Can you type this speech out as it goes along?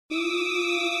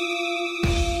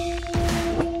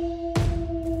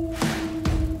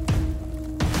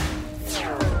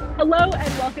Hello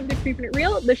and welcome to Creeping It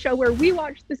Real, the show where we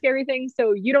watch the scary things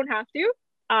so you don't have to.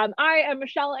 I am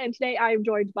Michelle, and today I am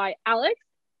joined by Alex.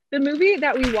 The movie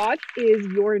that we watched is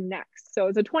You're Next. So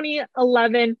it's a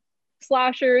 2011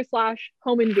 slasher slash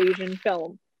home invasion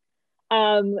film.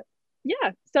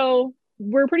 So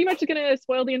we're pretty much going to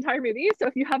spoil the entire movie. So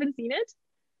if you haven't seen it,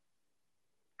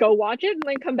 go watch it and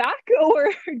then come back, or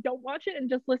don't watch it and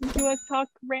just listen to us talk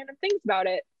random things about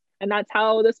it. And that's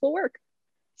how this will work.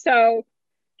 So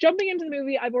jumping into the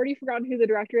movie, I've already forgotten who the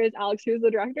director is. Alex, who's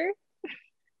the director?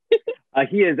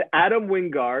 He is Adam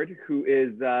Wingard, who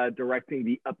is directing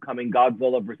the upcoming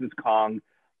Godzilla vs. Kong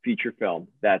feature film.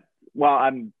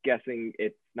 I'm guessing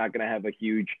it's not going to have a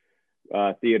huge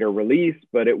theater release,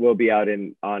 but it will be out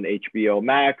on HBO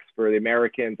Max for the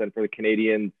Americans, and for the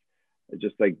Canadians,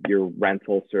 just like your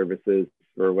rental services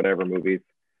for whatever movies.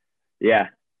 Yeah,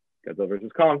 Godzilla vs.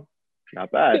 Kong,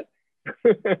 not bad.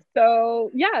 So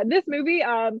yeah, this movie,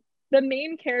 the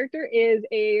main character is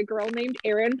a girl named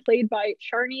Erin, played by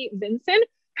Sharni Vinson,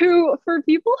 who, for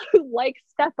people who like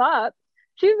Step Up,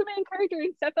 she's the main character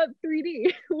in Step Up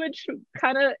 3D, which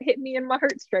kind of hit me in my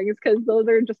heartstrings because those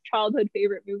are just childhood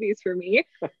favorite movies for me.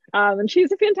 And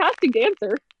she's a fantastic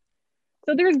dancer.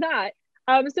 So there's that.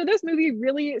 So this movie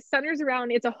really centers around,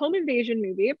 it's a home invasion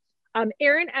movie.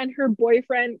 Erin and her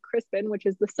boyfriend, Crispin, which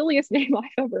is the silliest name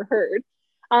I've ever heard,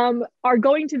 are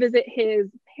going to visit his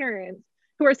parents,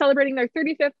 who are celebrating their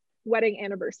 35th wedding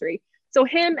anniversary. So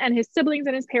him and his siblings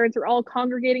and his parents are all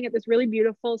congregating at this really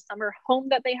beautiful summer home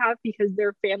that they have because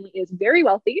their family is very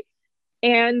wealthy,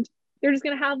 and they're just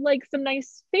going to have like some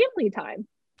nice family time.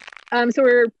 So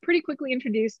we're pretty quickly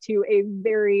introduced to a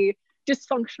very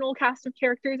dysfunctional cast of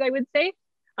characters, I would say.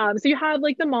 So you have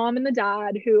like the mom and the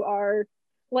dad, who are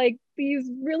like these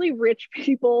really rich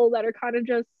people that are kind of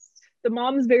just, the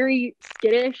mom's very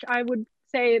skittish, I would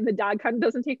say, and the dad kind of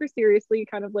doesn't take her seriously,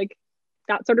 kind of like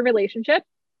that sort of relationship.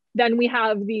 Then we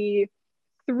have the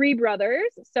three brothers.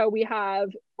 So we have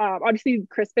obviously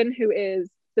Crispin, who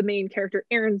is the main character,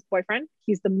 Erin's boyfriend.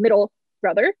 He's the middle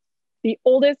brother. The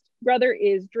oldest brother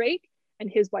is Drake and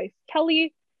his wife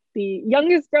Kelly. The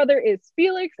youngest brother is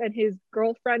Felix and his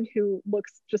girlfriend, who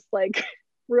looks just like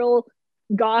real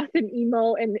goth and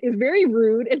emo and is very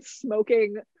rude and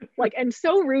smoking, like, and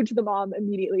so rude to the mom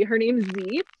immediately. Her name's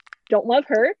Z. Don't love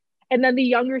her. And then the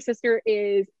younger sister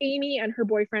is Amy and her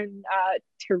boyfriend,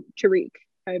 Tariq.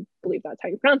 I believe that's how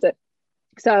you pronounce it.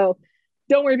 So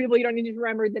don't worry, people, you don't need to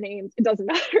remember the names. It doesn't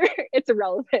matter. It's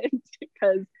irrelevant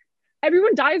because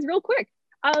everyone dies real quick.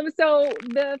 So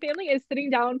the family is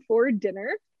sitting down for dinner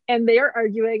and they are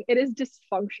arguing. It is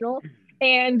dysfunctional.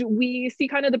 And we see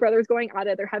kind of the brothers going at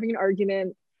it. They're having an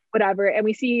argument, whatever. And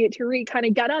we see Tariq kind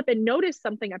of get up and notice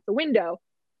something at the window.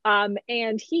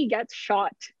 And he gets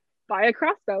shot by a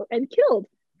crossbow and killed.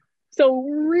 So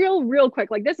real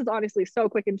quick, like, this is honestly so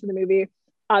quick into the movie.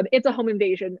 It's a home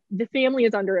invasion. The family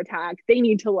is under attack. They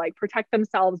need to like protect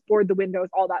themselves, board the windows,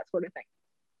 all that sort of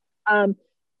thing.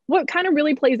 What kind of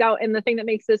really plays out, and the thing that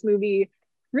makes this movie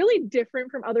really different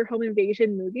from other home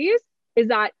invasion movies, is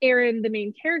that Erin, the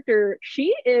main character,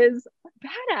 she is a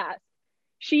badass.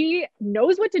 She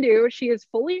knows what to do. She is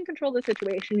fully in control of the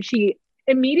situation. She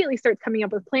immediately starts coming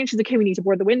up with plans. She's like, okay, we need to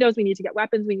board the windows. We need to get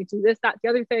weapons. We need to do this, that, the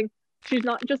other thing. She's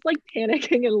not just like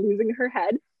panicking and losing her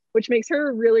head, which makes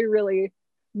her a really, really,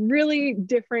 really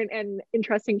different and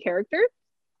interesting character.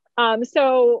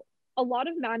 So a lot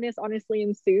of madness honestly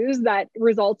ensues that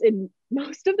results in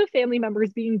most of the family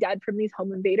members being dead from these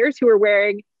home invaders, who are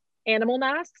wearing animal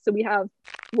masks. So we have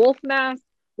wolf mask,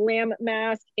 lamb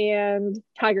mask, and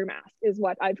tiger mask is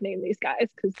what I've named these guys,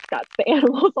 because that's the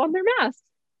animals on their masks.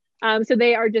 So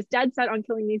they are just dead set on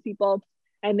killing these people,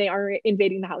 and they are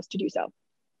invading the house to do so.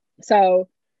 So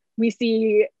we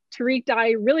see Tariq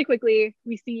die really quickly.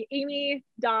 We see Amy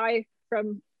die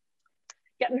from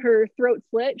getting her throat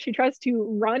slit. She tries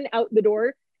to run out the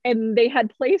door, and they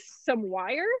had placed some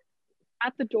wire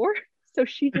at the door. So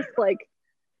she just like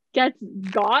gets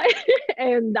got,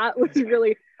 and that was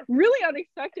really, really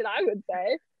unexpected, I would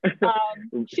say.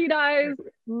 She dies.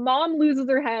 Mom loses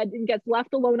her head and gets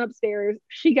left alone upstairs.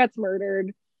 She gets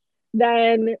murdered.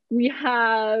 Then we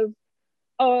have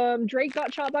Drake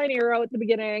got shot by an arrow at the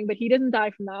beginning, but he didn't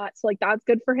die from that, so like that's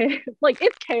good for him. Like,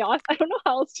 it's chaos. I don't know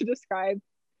how else to describe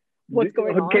what's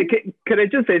going on. Okay, can I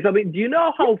just say something? Do you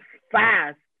know how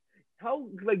fast, how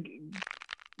like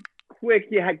quick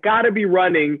you gotta be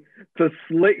running to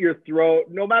slit your throat,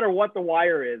 no matter what the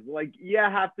wire is? Like, you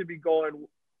have to be going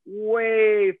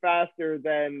way faster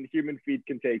than human feet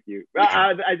can take you.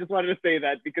 I just wanted to say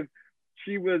that because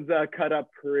she was cut up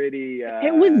pretty.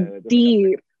 It was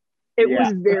deep. It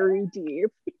was very deep.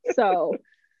 So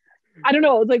I don't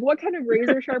know, it's like what kind of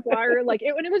razor sharp wire, like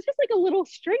it when it was just like a little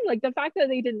string, like the fact that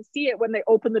they didn't see it when they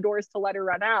opened the doors to let her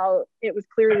run out, it was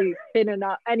clearly thin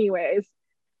enough. Anyways,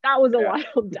 that was a Yeah.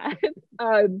 wild death.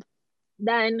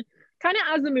 Then kind of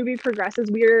as the movie progresses,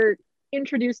 we're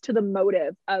introduced to the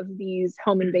motive of these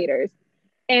home invaders.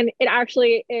 And it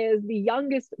actually is the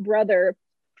youngest brother,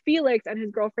 Felix, and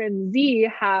his girlfriend Z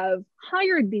have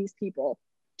hired these people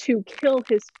to kill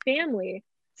his family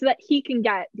so that he can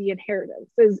get the inheritance,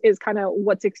 is kind of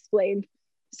what's explained.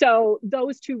 So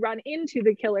those two run into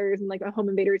the killers and like the home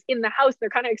invaders in the house. They're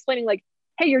kind of explaining like,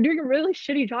 hey, you're doing a really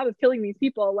shitty job of killing these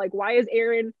people. Like, why is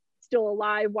Aaron still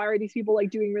alive? Why are these people like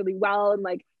doing really well and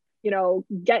like,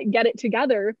 get it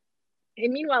together?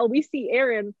 And meanwhile, we see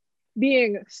Aaron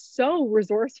being so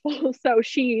resourceful. So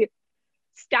she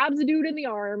stabs a dude in the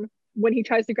arm when he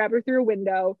tries to grab her through a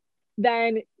window.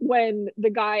 Then when the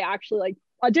guy actually, like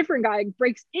a different guy,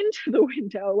 breaks into the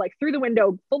window, like through the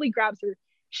window, fully grabs her,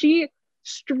 she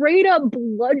straight up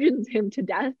bludgeons him to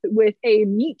death with a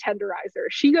meat tenderizer.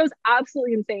 She goes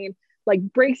absolutely insane, like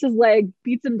breaks his leg,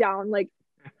 beats him down, like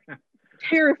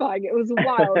terrifying. It was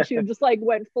wild. She just like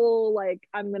went full, like,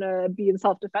 I'm gonna be in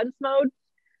self-defense mode.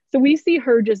 So we see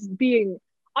her just being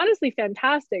honestly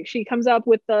fantastic. She comes up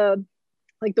with the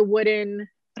wooden,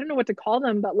 I don't know what to call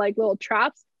them, but like little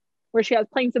traps where she has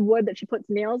planks of wood that she puts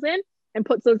nails in and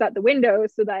puts those at the window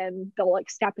so then they'll like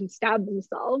step and stab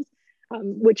themselves,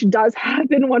 which does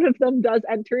happen. One of them does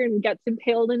enter and gets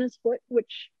impaled in his foot,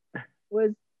 which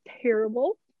was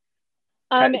terrible.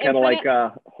 Kind of like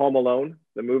Home Alone,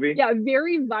 the movie. Yeah,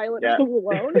 very violent. Yeah. Home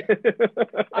Alone.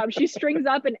 She strings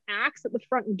up an axe at the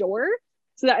front door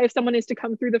so that if someone is to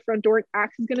come through the front door, an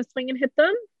axe is going to swing and hit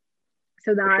them.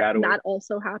 So that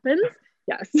also happens.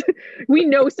 Yes. We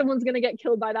know someone's going to get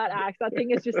killed by that axe. That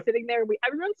thing is just sitting there.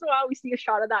 Every once in a while we see a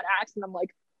shot of that axe and I'm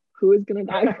like, who is going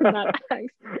to die from that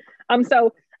axe?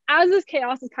 So as this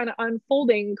chaos is kind of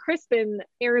unfolding, Crispin,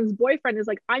 Aaron's boyfriend, is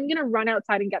like, I'm going to run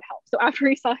outside and get help. So after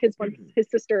he saw his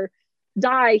sister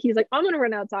die, he's like, I'm going to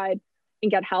run outside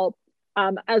and get help.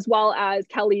 As well as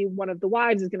Kelly, one of the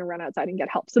wives, is going to run outside and get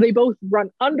help. So they both run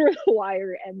under the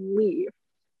wire and leave.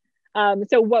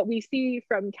 So what we see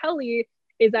from Kelly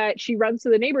is that she runs to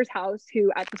the neighbor's house,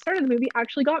 who at the start of the movie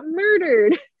actually got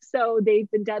murdered. So they've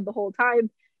been dead the whole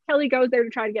time. Kelly goes there to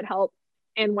try to get help.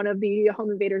 And one of the home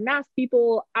invader masked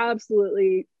people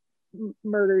absolutely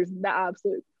murders the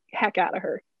absolute heck out of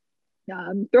her.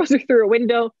 Throws her through a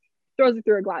window, throws her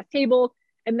through a glass table,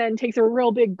 and then takes a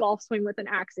real big golf swing with an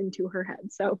axe into her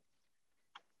head. So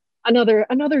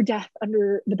another death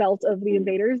under the belt of the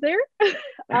invaders there.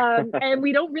 And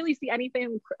we don't really see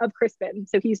anything of Crispin.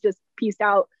 So he's just pieced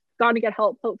out, gone to get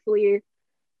help, hopefully,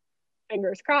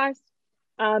 fingers crossed.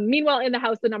 Meanwhile, in the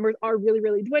house, the numbers are really,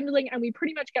 really dwindling. And we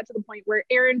pretty much get to the point where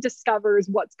Erin discovers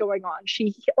what's going on.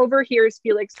 She overhears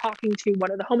Felix talking to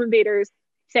one of the home invaders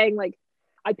saying, like,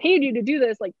 I paid you to do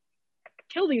this, like,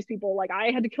 kill these people. Like, I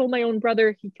had to kill my own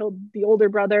brother. He killed the older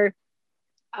brother.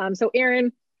 So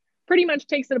Erin pretty much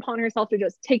takes it upon herself to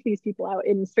just take these people out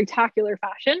in spectacular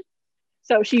fashion.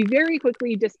 So she very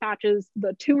quickly dispatches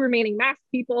the two remaining masked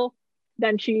people.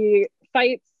 Then she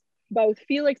fights both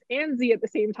Felix and Z at the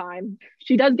same time.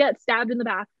 She does get stabbed in the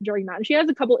back during that. And she has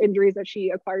a couple injuries that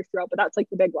she acquires throughout, but that's like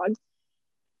the big one.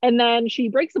 And then she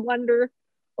breaks a blender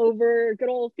over good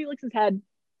old Felix's head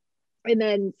and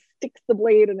then sticks the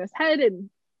blade in his head and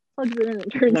plugs it in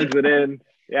and turns it in.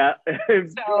 Yeah.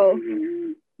 So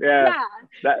yeah.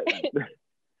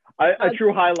 A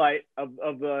true highlight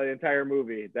of the entire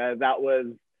movie. That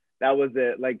was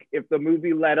it. Like, if the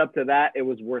movie led up to that, it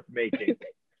was worth making.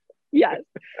 Yes,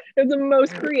 it was the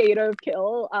most creative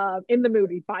kill in the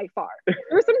movie by far. There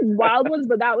were some wild ones,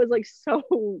 but that was like so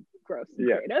gross and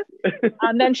creative.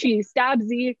 Then she stabs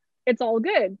Z. It's all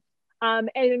good.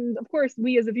 And of course,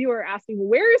 we as a viewer are asking,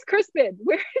 where is Crispin?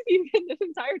 Where has he been this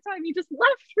entire time? He just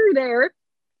left her there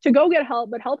to go get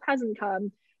help, but help hasn't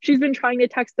come. She's been trying to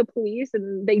text the police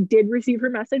and they did receive her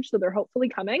message, so they're hopefully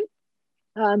coming.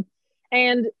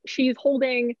 And she's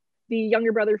holding the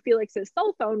younger brother Felix's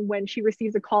cell phone when she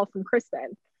receives a call from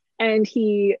Crispin. And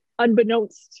he,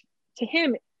 unbeknownst to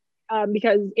him,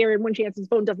 because Erin, when she answers his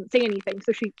phone, doesn't say anything.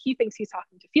 So he thinks he's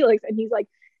talking to Felix. And he's like,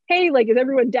 hey, like, is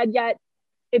everyone dead yet?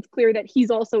 It's clear that he's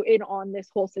also in on this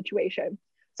whole situation.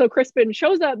 So Crispin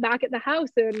shows up back at the house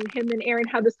and him and Erin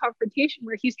have this confrontation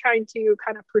where he's trying to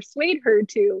kind of persuade her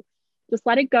to just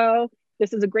let it go.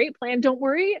 This is a great plan. Don't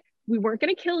worry. We weren't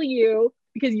going to kill you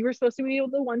because you were supposed to be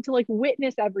the one to like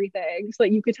witness everything so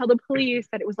that you could tell the police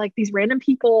that it was like these random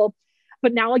people,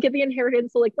 but now I'll get the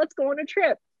inheritance. So like, let's go on a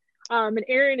trip. And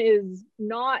Erin is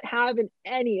not having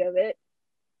any of it.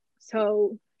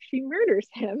 So she murders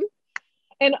him.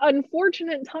 And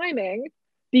unfortunate timing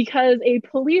because a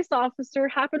police officer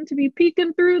happened to be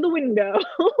peeking through the window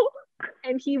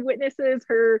and he witnesses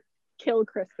her kill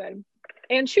Crispin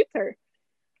and shoots her.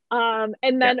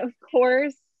 And then, of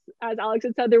course, as Alex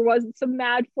had said, there was some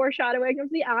mad foreshadowing of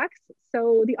the axe.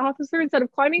 So the officer, instead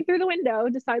of climbing through the window,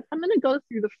 decides, I'm going to go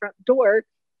through the front door.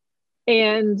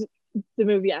 And the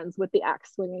movie ends with the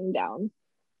axe swinging down.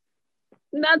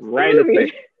 And that's right the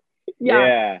movie.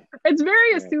 Yeah. It's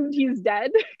very Yeah. assumed he's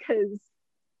dead because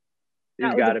that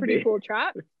He's was a gotta pretty be. cool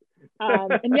trap.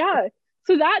 And yeah,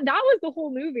 so that was the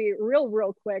whole movie.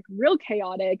 Real quick, real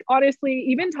chaotic. Honestly,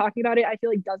 even talking about it, I feel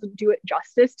like doesn't do it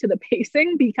justice to the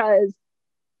pacing because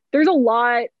there's a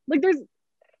lot, like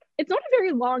it's not a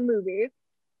very long movie.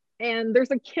 And there's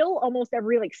a kill almost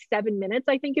every like 7 minutes,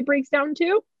 I think it breaks down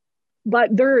to.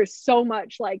 But there is so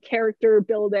much like character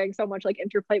building, so much like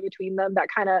interplay between them that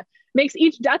kind of makes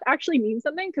each death actually mean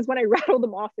something. Because when I rattle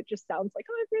them off, it just sounds like,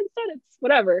 oh, everyone said it's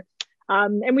whatever.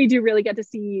 And we do really get to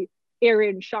see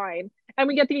Erin shine, and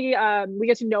we get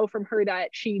to know from her that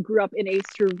she grew up in a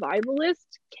survivalist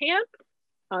camp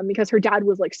because her dad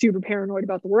was like super paranoid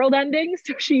about the world ending.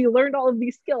 So she learned all of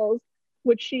these skills,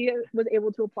 which she was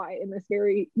able to apply in this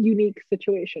very unique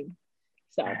situation.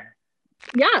 So.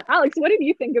 Yeah, Alex, what did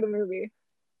you think of the movie?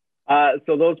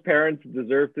 So those parents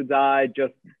deserve to die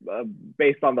just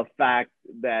based on the fact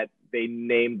that they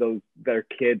named their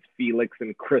kids Felix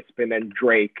and Crispin and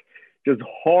Drake. Just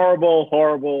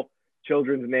horrible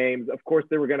children's names. Of course,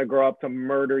 they were going to grow up to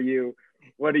murder you.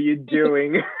 What are you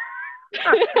doing?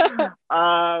 So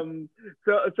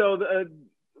the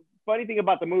funny thing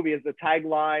about the movie is the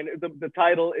tagline, the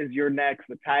title is You're Next.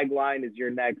 The tagline is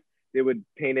You're Next. They would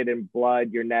paint it in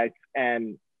blood, You're Next.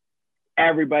 And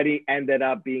everybody ended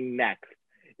up being next.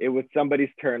 It was somebody's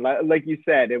turn. Like you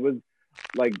said, it was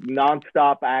like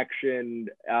nonstop action.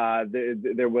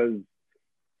 There was,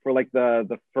 for like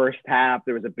the first half,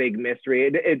 there was a big mystery.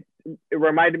 It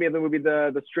reminded me of the movie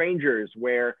The Strangers,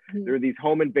 where there are these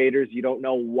home invaders. You don't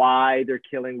know why they're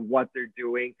killing, what they're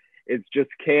doing. It's just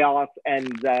chaos.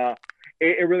 And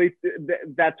it really,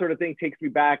 that sort of thing takes me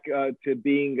back to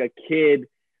being a kid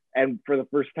and for the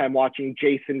first time watching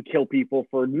Jason kill people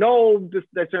for no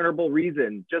discernible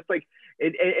reason. Just like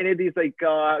any of these like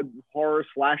horror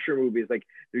slasher movies, like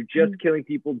they're just killing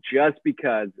people just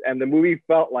because. And the movie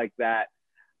felt like that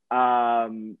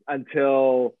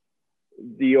until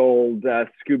the old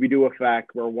Scooby-Doo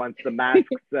effect, where once the masks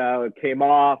came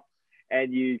off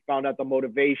and you found out the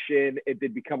motivation, it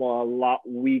did become a lot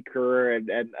weaker and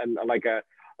like a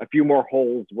few more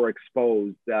holes were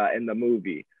exposed in the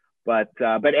movie. But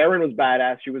Erin was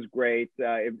badass. She was great.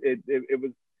 It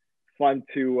was fun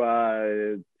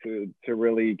to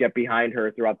really get behind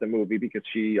her throughout the movie because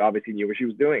she obviously knew what she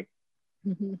was doing.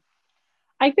 Mm-hmm.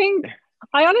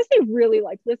 I honestly really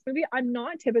liked this movie. I'm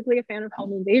not typically a fan of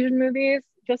home invasion movies.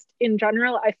 Just in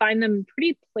general, I find them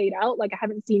pretty played out. Like I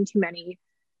haven't seen too many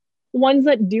ones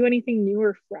that do anything new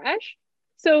or fresh.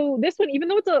 So this one, even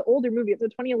though it's an older movie, it's a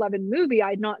 2011 movie,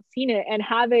 I'd not seen it. And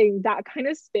having that kind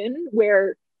of spin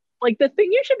where like the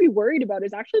thing you should be worried about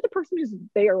is actually the person who's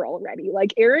there already.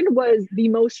 Like Erin was the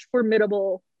most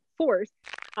formidable force.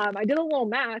 I did a little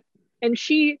math and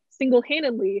she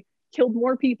single-handedly killed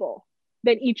more people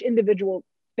than each individual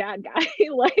bad guy.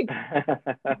 Like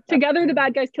together the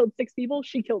bad guys killed 6 people,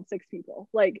 she killed 6 people.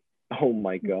 Like, oh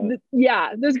my god.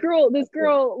 This girl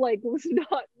like was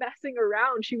not messing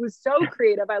around. She was so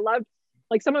creative. I loved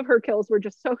like some of her kills were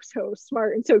just so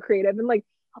smart and so creative. And like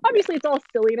obviously it's all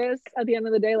silliness at the end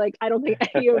of the day. Like I don't think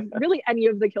any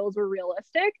of the kills were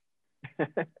realistic.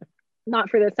 Not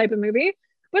for this type of movie.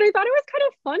 But I thought it was kind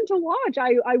of fun to watch.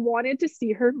 I wanted to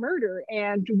see her murder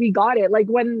and we got it. Like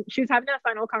when she was having that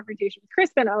final confrontation with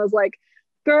Crispin, I was like,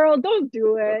 girl, don't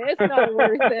do it. It's not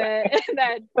worth it. And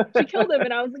then she killed him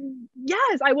and I was like,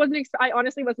 yes, I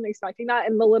honestly wasn't expecting that.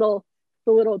 And the little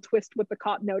twist with the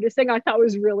cop noticing, I thought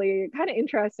was really kind of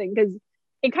interesting because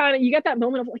it kind of, you get that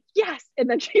moment of like, yes, and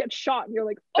then she gets shot and you're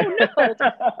like, oh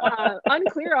no.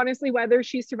 Unclear, honestly, whether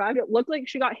she survived. It looked like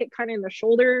she got hit kind of in the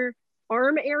shoulder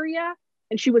arm area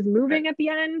and she was moving at the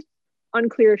end.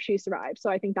 Unclear if she survived. So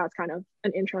I think that's kind of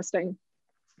an interesting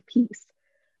piece.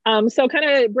 So kind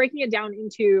of breaking it down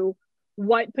into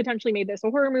what potentially made this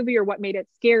a horror movie or what made it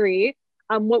scary.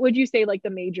 What would you say like the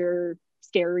major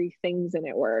scary things in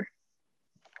it were?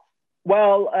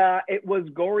 Well, it was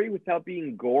gory without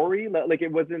being gory. Like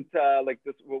it wasn't like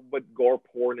this what gore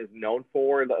porn is known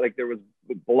for. Like there was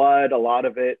blood, a lot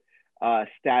of it,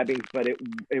 stabbings, but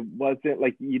it wasn't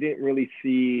like you didn't really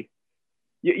see.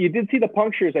 You did see the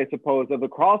punctures, I suppose, of the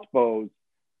crossbows,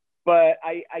 but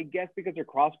I guess because they're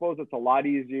crossbows, it's a lot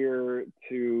easier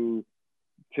to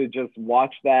to just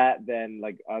watch that than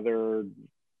like other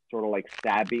sort of like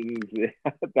stabbings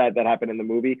that happen in the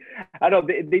movie. I don't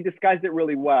know, they disguised it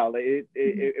really well.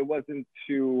 It wasn't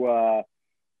too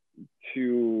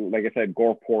like I said,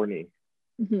 gore porny.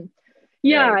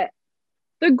 Yeah,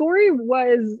 the gory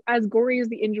was as gory as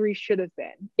the injury should have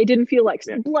been. It didn't feel like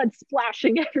blood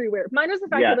splashing everywhere, minus the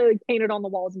fact that they like painted on the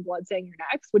walls in blood saying your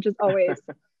next, which is always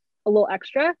a little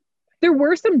extra. There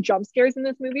were some jump scares in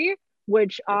this movie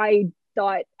which I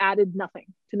thought added nothing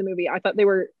to the movie. I thought they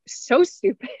were so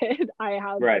stupid. I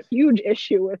have a huge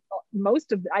issue with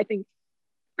most of I think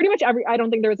pretty much I don't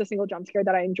think there was a single jump scare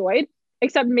that I enjoyed,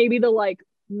 except maybe the like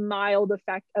mild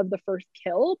effect of the first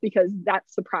kill, because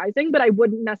that's surprising, but I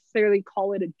wouldn't necessarily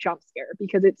call it a jump scare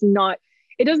because it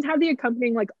doesn't have the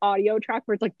accompanying like audio track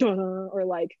where it's like duh, or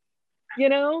like, you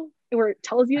know, where it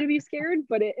tells you to be scared,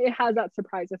 but it has that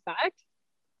surprise effect.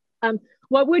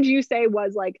 What would you say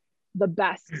was like the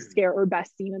best scare or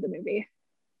best scene of the movie?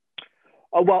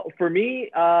 Well, for me,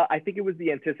 I think it was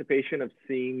the anticipation of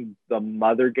seeing the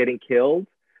mother getting killed.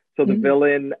 So the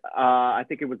villain, I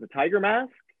think it was the Tiger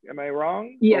Mask. Am I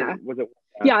wrong? Yeah. Or was it?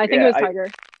 Yeah, I think it was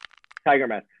Tiger. Tiger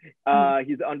Mask.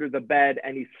 He's under the bed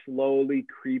and he's slowly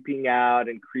creeping out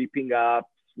and creeping up,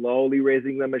 slowly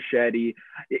raising the machete.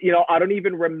 You know, I don't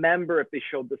even remember if they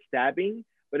showed the stabbing,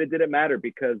 but it didn't matter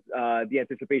because the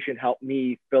anticipation helped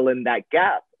me fill in that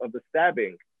gap of the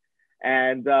stabbing.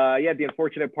 And yeah, the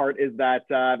unfortunate part is that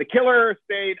the killer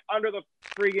stayed under the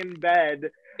friggin'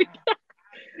 bed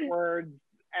afterwards.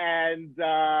 And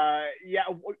yeah,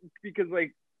 because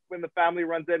like when the family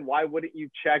runs in, why wouldn't you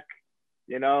check,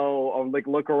 you know, or like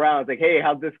look around? It's like, hey,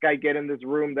 how'd this guy get in this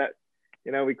room that,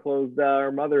 you know, we closed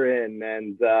our mother in?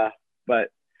 And but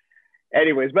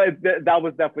anyways, but that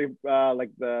was definitely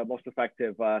like the most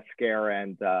effective scare.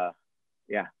 And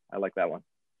yeah, I like that one.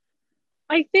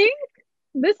 I think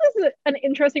this is an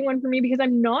interesting one for me because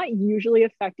I'm not usually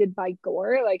affected by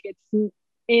gore. Like it's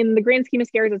in the grand scheme of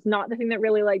scares, it's not the thing that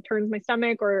really like turns my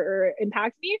stomach or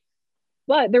impacts me.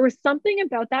 But there was something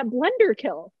about that blender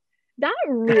kill that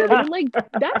really like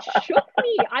that shook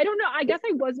me. I don't know. I guess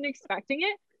I wasn't expecting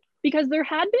it because there'd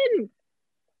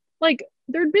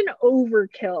been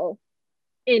overkill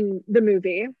in the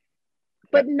movie,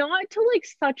 but not to like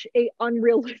such a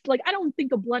unrealistic, like I don't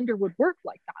think a blender would work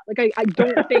like that. Like I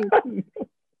don't think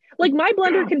like my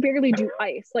blender can barely do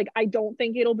ice. Like I don't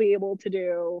think it'll be able to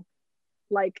do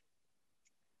like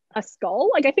a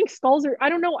skull. Like I think skulls are, I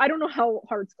don't know how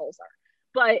hard skulls are,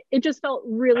 but it just felt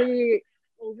really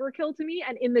overkill to me.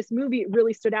 And in this movie, it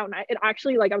really stood out. And it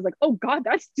actually, like, I was like, oh God,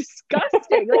 that's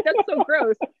disgusting. Like, that's so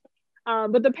gross.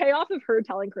 But the payoff of her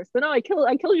telling Kristen, oh, I killed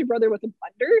your brother with a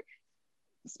blender,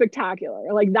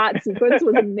 spectacular. Like that sequence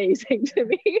was amazing to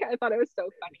me. I thought it was so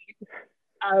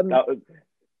funny.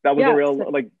 That was a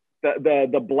real, like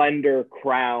the blender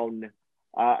crown,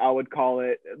 I would call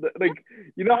it. Like,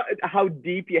 you know how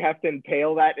deep you have to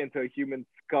impale that into a human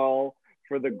skull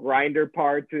for the grinder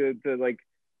part to like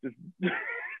just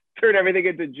turn everything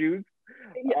into juice.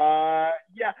 Yeah,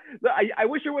 I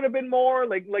wish there would have been more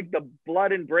like the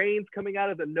blood and brains coming out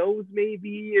of the nose, maybe,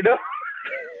 you know.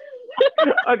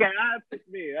 Okay, that's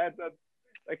me.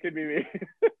 That could be me.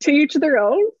 To each their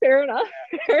own. Fair enough.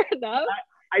 Fair enough.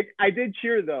 I did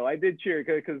cheer though. I did cheer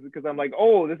because I'm like,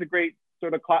 oh, this is a great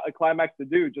sort of climax to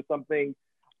do. Just something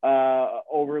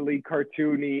overly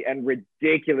cartoony and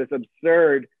ridiculous,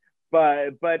 absurd.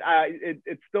 But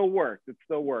it still worked. It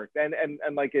still worked, and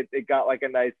like it got like a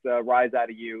nice rise out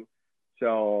of you.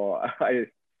 So I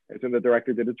assume the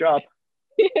director did his job.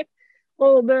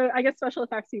 Well, I guess special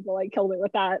effects people like killed it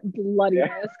with that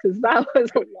bloodiness because that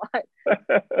was a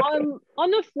lot.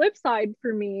 On the flip side,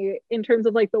 for me, in terms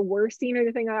of like the worst scene or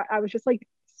the thing I was just like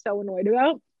so annoyed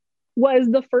about was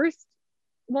the first.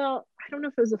 Well, I don't know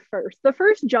if it was the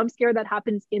first jump scare that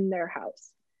happens in their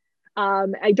house.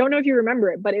 I don't know if you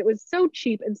remember it, but it was so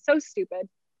cheap and so stupid.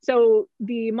 So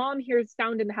the mom hears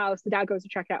sound in the house, the dad goes to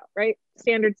check it out, right?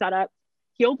 Standard setup.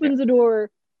 He opens the door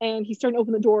and he's starting to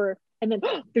open the door, and then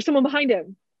there's someone behind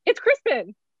him. It's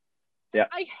Crispin. Yeah.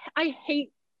 I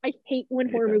hate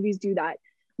when horror movies do that.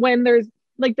 When there's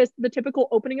like the typical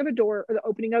opening of a door or the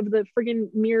opening of the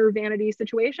friggin' mirror vanity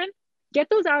situation. Get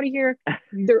those out of here.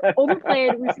 They're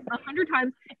overplayed. We've seen 100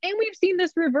 times. And we've seen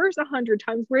this reverse 100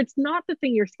 times where it's not the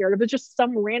thing you're scared of. It's just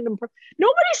some random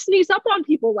nobody sneaks up on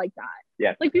people like that.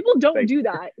 Yeah. Like people don't do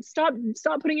that. Stop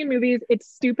putting in movies. It's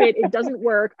stupid. It doesn't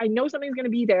work. I know something's going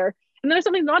to be there. And then if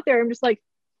something's not there, I'm just like,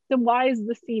 then why is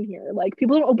the scene here? Like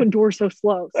people don't open doors so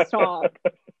slow. Stop.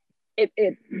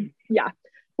 Yeah.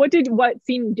 What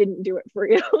scene didn't do it for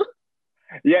you?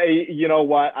 Yeah, you know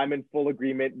what? I'm in full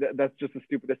agreement. That's just the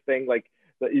stupidest thing. Like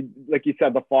like you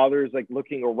said, the father's like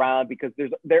looking around because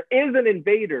there is an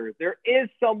invader. There is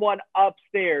someone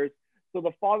upstairs. So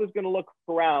the father's going to look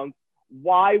around.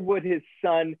 Why would his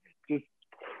son just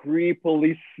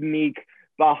creepily sneak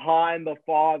behind the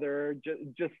father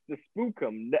just to spook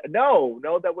him? No,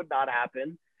 that would not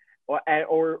happen.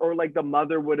 Or like the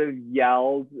mother would have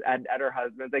yelled at her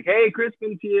husband, like, "Hey,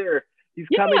 Crispin's here. He's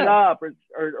coming up,"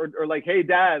 or like, "Hey,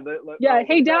 Dad."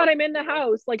 Hey, Dad, I'm in the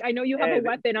house. Like, I know you have a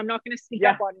weapon. I'm not going to sneak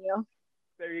up on you.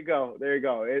 There you go.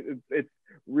 It's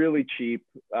really cheap.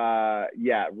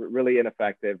 Really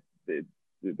ineffective.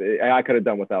 I could have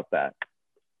done without that.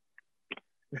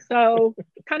 So,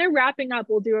 kind of wrapping up,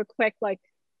 we'll do a quick like,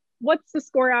 what's the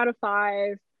score out of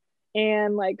 5,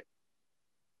 and like,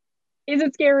 is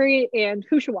it scary, and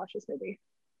who should watch this movie?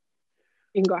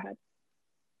 You can go ahead.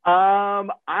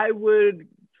 I would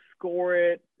score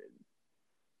it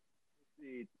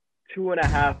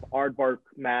 2.5 aardvark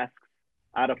masks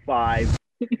out of 5.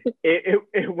 It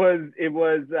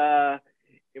was a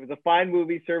fine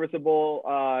movie, serviceable.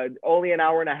 Only an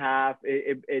hour and a half.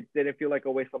 It didn't feel like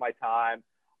a waste of my time.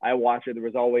 I watched it. There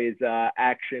was always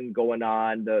action going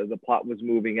on. The plot was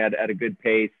moving at a good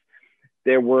pace.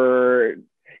 It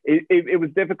was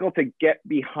difficult to get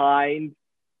behind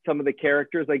some of the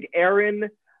characters. Like Erin,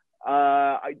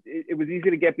 it was easy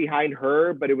to get behind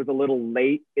her, but it was a little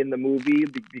late in the movie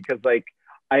because like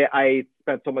I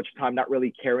spent so much time not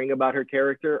really caring about her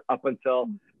character up until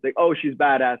like, oh, she's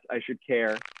badass, I should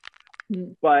care.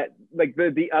 But like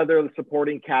the other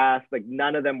supporting cast, like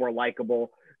none of them were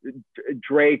likable.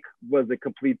 Drake was a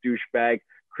complete douchebag.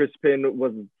 Crispin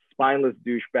was a spineless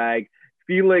douchebag.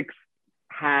 Felix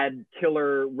had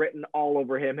killer written all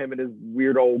over him and his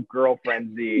weird old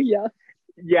girlfriend Z.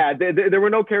 Yeah, there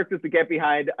were no characters to get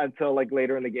behind until like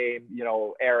later in the game,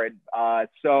 Aaron.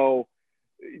 So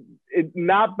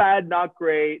not bad, not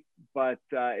great, but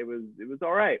it was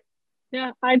all right.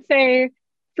 Yeah, I'd say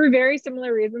for very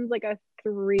similar reasons, like a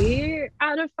 3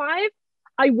 out of 5.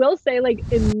 I will say, like,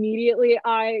 immediately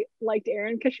I liked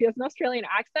Erin because she has an Australian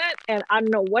accent, and I don't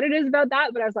know what it is about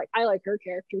that, but I was like, I like her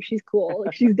character. She's cool.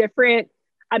 Like, she's different.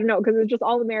 I don't know, because it's just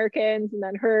all Americans and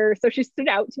then her. So she stood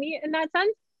out to me in that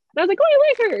sense. And I was like, oh, I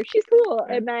like her. She's cool.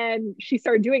 And then she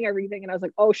started doing everything, and I was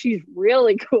like, oh, she's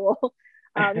really cool.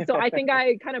 So I think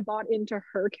I kind of bought into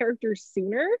her character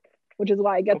sooner, which is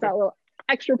why I get that little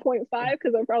extra 0.5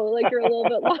 because I probably like her a little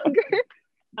bit longer.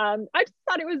 I just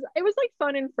thought it was like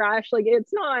fun and fresh. Like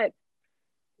it's not,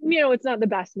 it's not the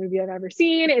best movie I've ever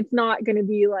seen. It's not going to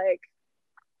be like,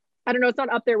 I don't know, it's not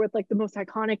up there with like the most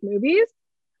iconic movies,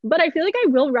 but I feel like I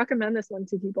will recommend this one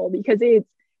to people because it's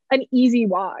an easy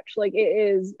watch. Like it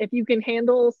is, if you can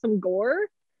handle some gore,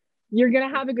 you're going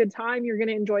to have a good time. You're going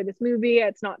to enjoy this movie.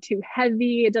 It's not too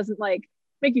heavy. It doesn't like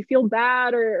make you feel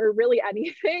bad or really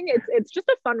anything. It's just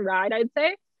a fun ride, I'd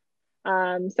say.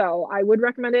 So I would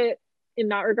recommend it in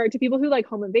that regard to people who like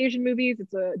home invasion movies.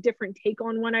 It's a different take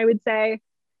on one, I would say.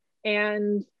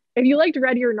 And if you liked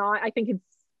Ready or Not, I think it's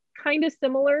kind of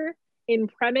similar in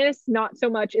premise, not so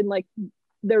much in like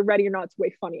the Ready or Not's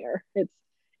way funnier.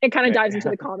 It kind of dives into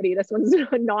the comedy. This one's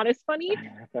not as funny.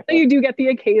 So you do get the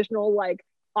occasional like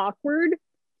awkward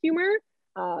humor.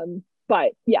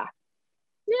 But yeah.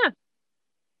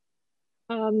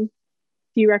 Do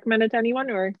you recommend it to anyone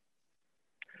or?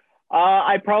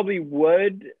 I probably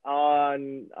would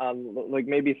on like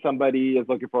maybe somebody is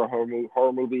looking for a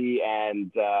horror movie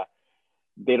and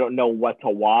they don't know what to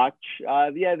watch.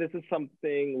 This is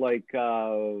something like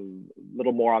a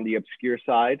little more on the obscure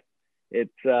side.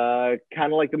 It's kind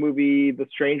of like the movie The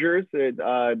Strangers. It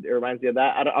reminds me of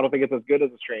that. I don't think it's as good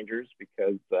as The Strangers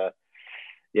because The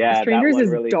Strangers is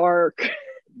really dark.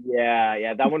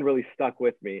 Yeah, that one really stuck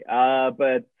with me. I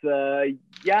would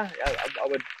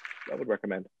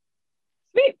recommend.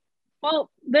 Sweet. Well,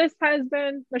 this has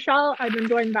been Michelle. I've been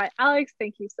joined by Alex.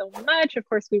 Thank you so much. Of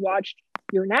course, we watched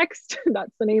You're Next.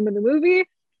 That's the name of the movie.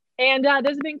 And this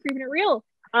has been Creeping It Real.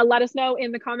 Let us know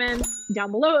in the comments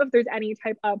down below if there's any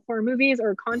type of horror movies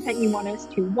or content you want us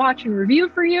to watch and review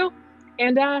for you.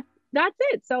 And that's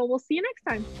it. So we'll see you next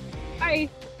time. Bye.